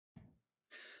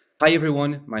Hi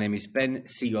everyone, my name is Ben,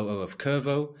 COO of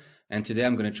Curvo, and today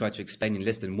I'm going to try to explain in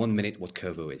less than 1 minute what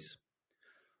Curvo is.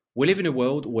 We live in a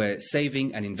world where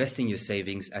saving and investing your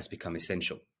savings has become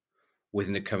essential.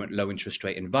 Within the current low interest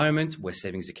rate environment where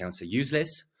savings accounts are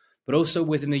useless, but also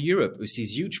within a Europe who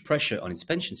sees huge pressure on its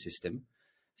pension system,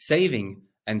 saving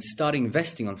and starting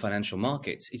investing on financial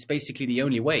markets is basically the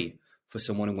only way for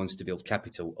someone who wants to build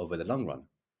capital over the long run.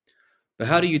 But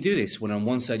how do you do this when on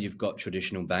one side you've got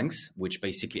traditional banks, which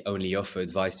basically only offer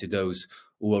advice to those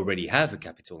who already have a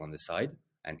capital on the side,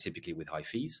 and typically with high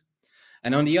fees,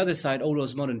 and on the other side, all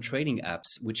those modern trading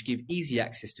apps which give easy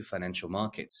access to financial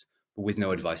markets, but with no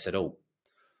advice at all?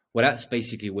 Well, that's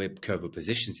basically where Curvo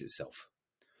positions itself.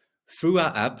 Through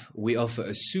our app, we offer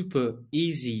a super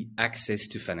easy access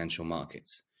to financial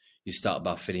markets. You start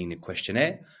by filling in a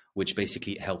questionnaire, which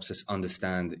basically helps us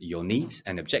understand your needs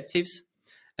and objectives.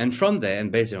 And from there,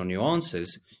 and based on your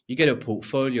answers, you get a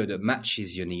portfolio that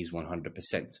matches your needs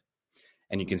 100%.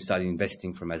 And you can start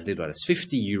investing from as little as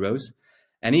 50 euros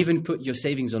and even put your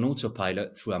savings on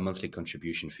autopilot through our monthly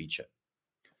contribution feature.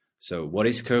 So what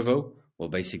is Curvo? Well,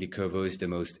 basically Curvo is the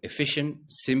most efficient,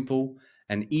 simple,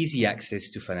 and easy access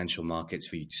to financial markets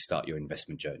for you to start your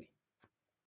investment journey.